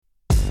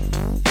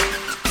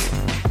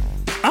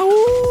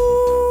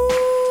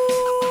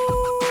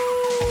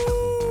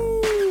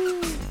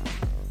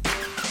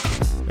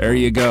There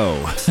you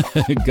go.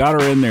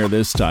 Got her in there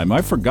this time.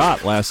 I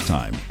forgot last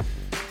time.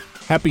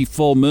 Happy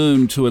full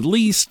moon to at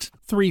least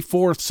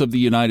 3/4 of the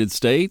United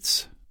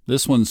States.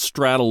 This one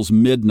straddles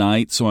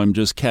midnight, so I'm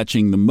just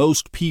catching the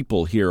most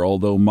people here,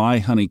 although my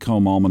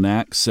honeycomb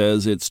almanac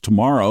says it's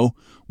tomorrow.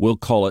 We'll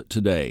call it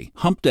today.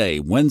 Hump Day,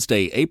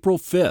 Wednesday, April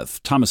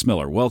 5th. Thomas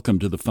Miller, welcome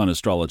to the Fun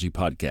Astrology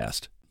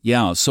Podcast.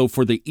 Yeah, so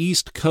for the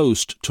East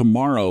Coast,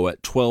 tomorrow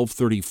at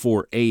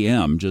 12:34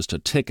 a.m., just a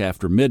tick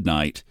after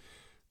midnight,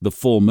 the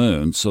full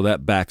moon, so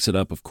that backs it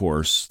up, of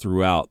course,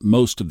 throughout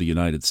most of the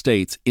United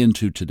States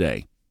into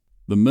today.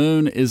 The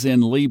moon is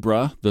in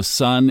Libra, the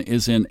sun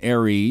is in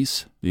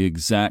Aries. The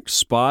exact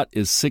spot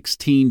is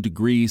 16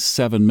 degrees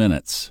 7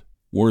 minutes.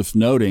 Worth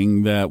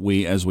noting that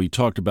as we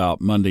talked about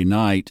Monday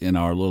night in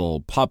our little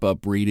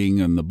pop-up reading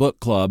in the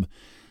book club,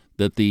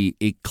 that the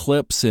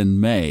eclipse in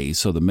May,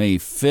 so the May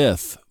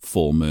 5th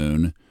full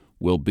moon,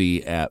 will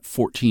be at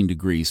 14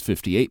 degrees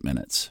 58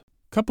 minutes.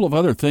 A couple of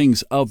other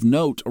things of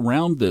note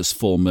around this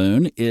full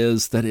moon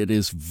is that it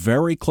is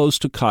very close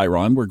to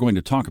Chiron. We're going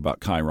to talk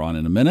about Chiron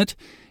in a minute,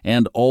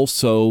 and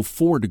also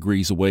 4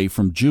 degrees away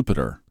from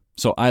Jupiter.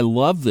 So I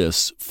love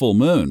this full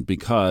moon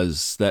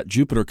because that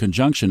Jupiter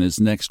conjunction is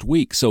next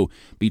week. So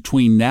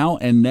between now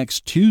and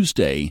next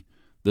Tuesday,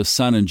 the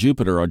sun and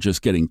Jupiter are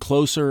just getting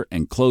closer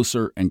and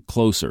closer and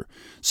closer.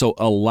 So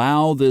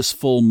allow this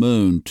full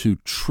moon to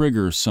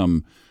trigger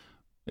some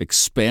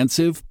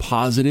expansive,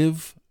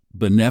 positive,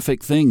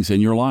 benefic things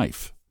in your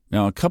life.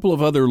 Now, a couple of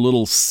other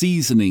little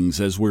seasonings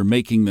as we're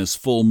making this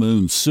full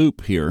moon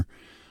soup here.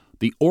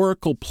 The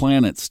oracle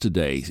planets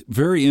today,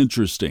 very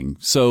interesting.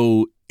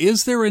 So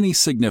is there any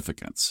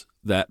significance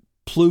that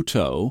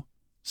Pluto,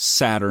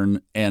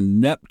 Saturn,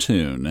 and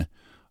Neptune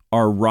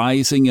are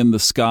rising in the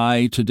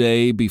sky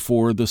today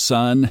before the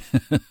sun?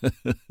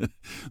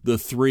 The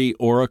 3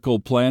 oracle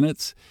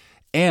planets.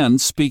 And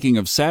speaking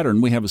of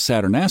Saturn, we have a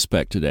Saturn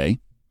aspect today.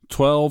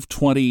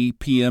 12:20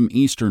 p.m.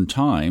 Eastern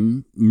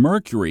Time,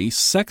 Mercury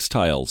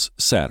sextiles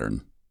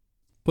Saturn.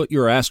 Put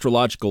your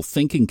astrological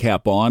thinking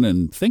cap on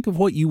and think of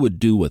what you would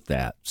do with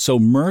that. So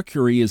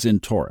Mercury is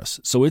in Taurus,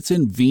 so it's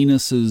in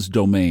Venus's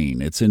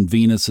domain. It's in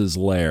Venus's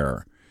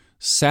lair.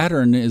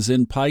 Saturn is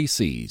in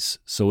Pisces,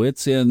 so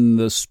it's in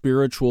the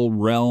spiritual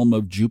realm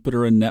of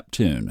Jupiter and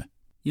Neptune.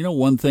 You know,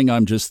 one thing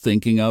I'm just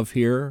thinking of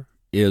here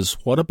is,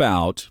 what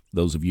about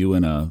those of you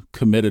in a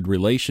committed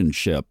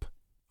relationship,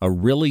 a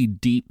really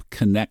deep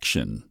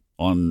connection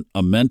on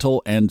a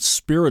mental and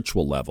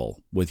spiritual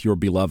level with your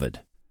beloved?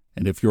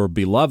 And if your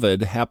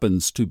beloved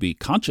happens to be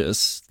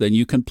conscious, then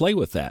you can play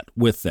with that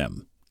with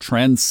them.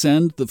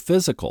 Transcend the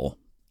physical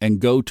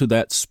and go to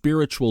that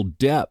spiritual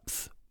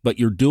depth, but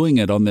you're doing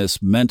it on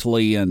this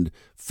mentally and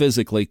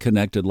physically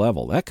connected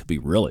level. That could be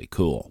really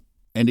cool.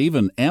 And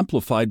even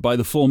amplified by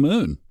the full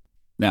moon.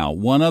 Now,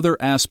 one other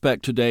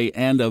aspect today,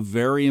 and a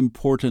very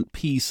important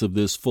piece of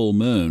this full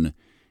moon,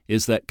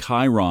 is that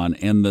Chiron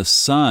and the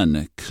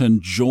sun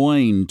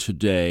conjoin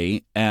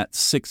today at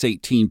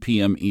 6:18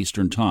 p.m.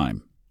 Eastern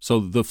Time. So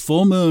the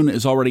full moon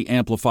is already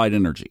amplified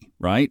energy,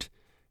 right?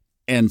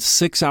 And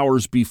 6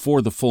 hours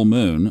before the full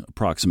moon,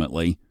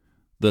 approximately,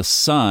 the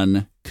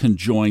sun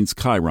conjoins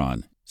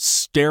Chiron,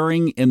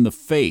 staring in the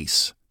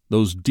face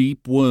those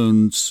deep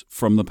wounds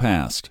from the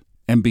past.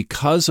 And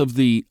because of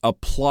the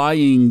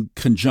applying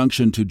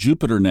conjunction to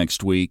Jupiter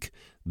next week,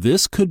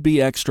 this could be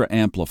extra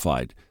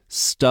amplified.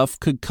 Stuff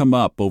could come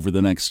up over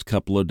the next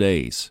couple of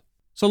days.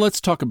 So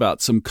let's talk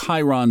about some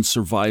Chiron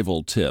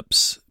survival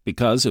tips.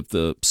 Because if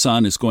the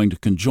sun is going to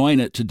conjoin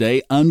it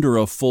today under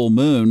a full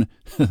moon,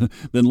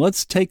 then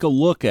let's take a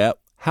look at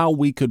how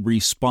we could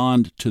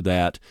respond to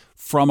that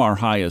from our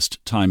highest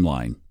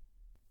timeline.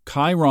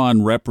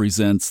 Chiron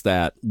represents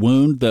that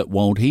wound that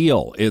won't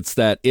heal. It's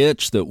that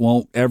itch that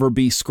won't ever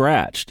be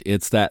scratched.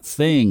 It's that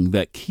thing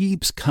that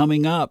keeps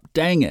coming up.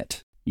 Dang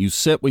it. You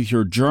sit with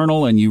your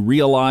journal and you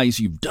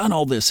realize you've done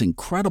all this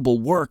incredible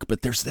work,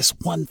 but there's this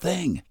one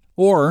thing.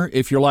 Or,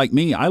 if you're like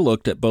me, I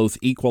looked at both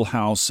Equal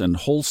House and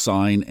Whole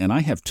Sign, and I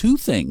have 2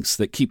 things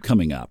that keep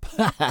coming up.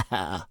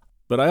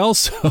 But I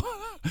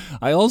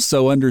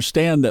also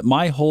understand that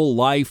my whole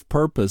life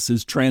purpose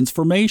is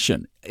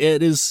transformation.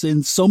 It is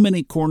in so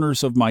many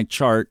corners of my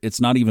chart,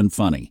 it's not even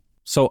funny.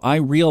 So I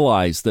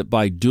realize that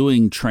by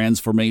doing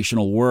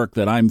transformational work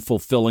that I'm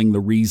fulfilling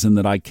the reason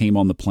that I came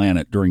on the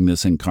planet during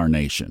this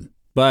incarnation.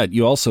 But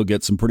you also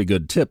get some pretty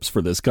good tips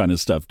for this kind of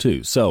stuff,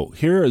 too. So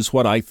here is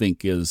what I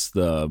think is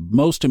the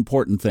most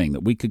important thing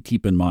that we could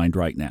keep in mind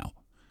right now.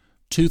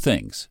 2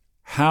 things.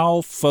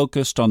 How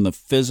focused on the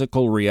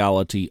physical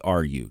reality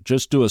are you?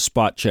 Just do a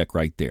spot check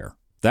right there.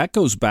 That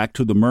goes back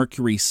to the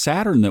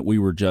Mercury-Saturn that we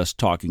were just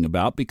talking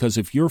about, because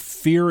if you're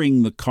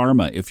fearing the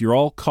karma, if you're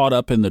all caught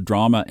up in the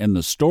drama and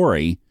the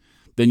story,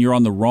 then you're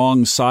on the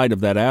wrong side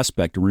of that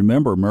aspect. And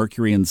remember,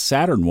 Mercury and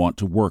Saturn want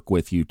to work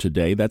with you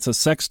today. That's a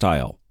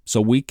sextile. So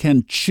we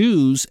can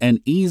choose and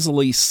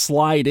easily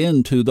slide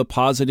into the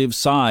positive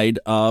side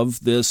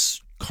of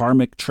this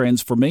karmic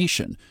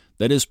transformation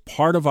that is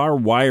part of our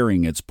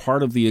wiring. It's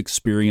part of the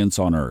experience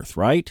on Earth,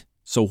 right?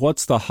 So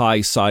what's the high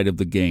side of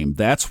the game?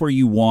 That's where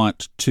you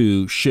want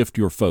to shift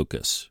your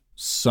focus.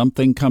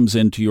 Something comes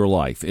into your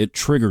life. It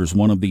triggers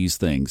one of these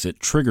things. It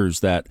triggers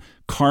that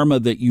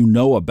karma that you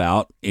know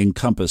about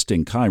encompassed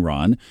in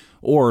Chiron,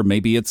 or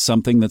maybe it's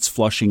something that's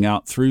flushing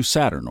out through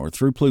Saturn or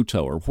through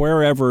Pluto or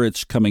wherever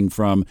it's coming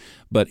from.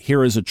 But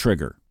here is a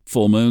trigger.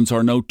 Full moons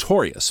are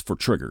notorious for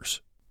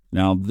triggers.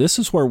 Now, this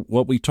is where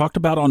what we talked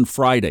about on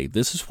Friday,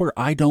 this is where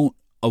I don't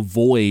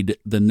avoid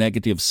the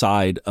negative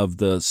side of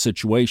the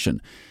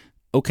situation.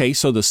 Okay,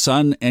 so the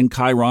Sun and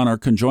Chiron are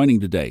conjoining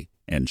today,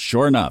 and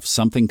sure enough,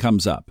 something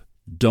comes up.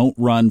 Don't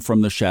run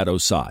from the shadow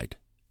side.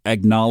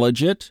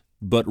 Acknowledge it,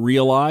 but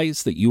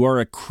realize that you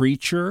are a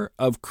creature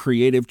of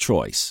creative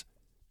choice.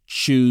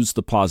 Choose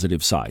the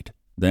positive side.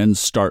 Then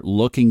start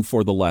looking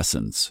for the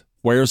lessons.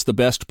 Where's the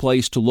best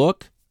place to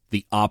look?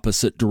 The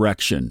opposite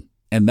direction.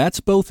 And that's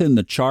both in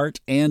the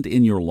chart and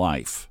in your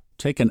life.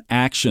 Take an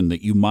action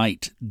that you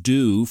might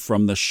do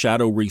from the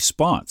shadow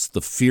response,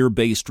 the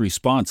fear-based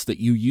response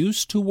that you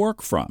used to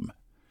work from.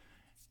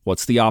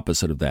 What's the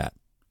opposite of that?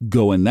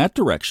 Go in that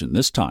direction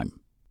this time.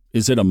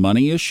 Is it a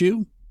money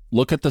issue?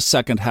 Look at the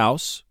second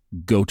house.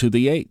 Go to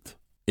the eighth.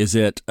 Is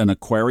it an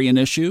Aquarian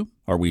issue?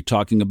 Are we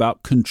talking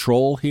about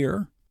control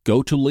here?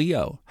 Go to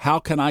Leo. How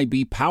can I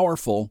be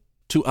powerful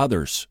to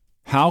others?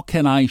 How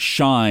can I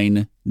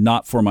shine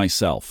not for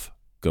myself?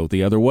 Go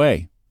the other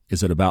way.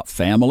 Is it about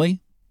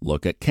family?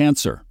 Look at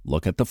Cancer.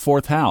 Look at the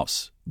fourth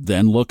house.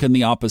 Then look in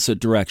the opposite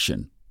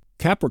direction.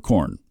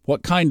 Capricorn,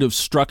 what kind of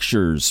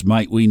structures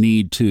might we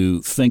need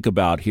to think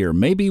about here?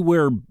 Maybe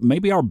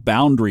our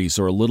boundaries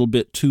are a little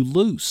bit too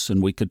loose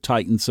and we could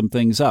tighten some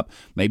things up.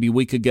 Maybe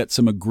we could get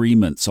some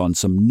agreements on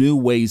some new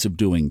ways of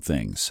doing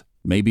things.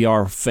 Maybe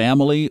our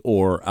family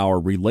or our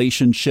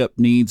relationship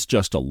needs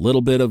just a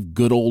little bit of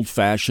good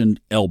old-fashioned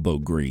elbow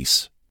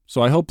grease.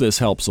 So I hope this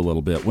helps a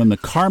little bit. When the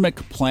karmic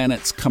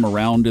planets come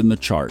around in the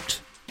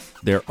chart,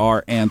 there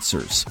are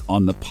answers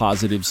on the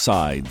positive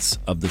sides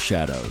of the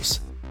shadows.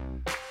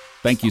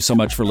 Thank you so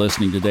much for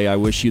listening today. I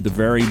wish you the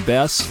very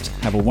best.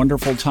 Have a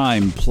wonderful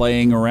time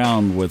playing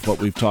around with what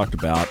we've talked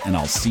about, and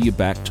I'll see you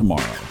back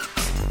tomorrow.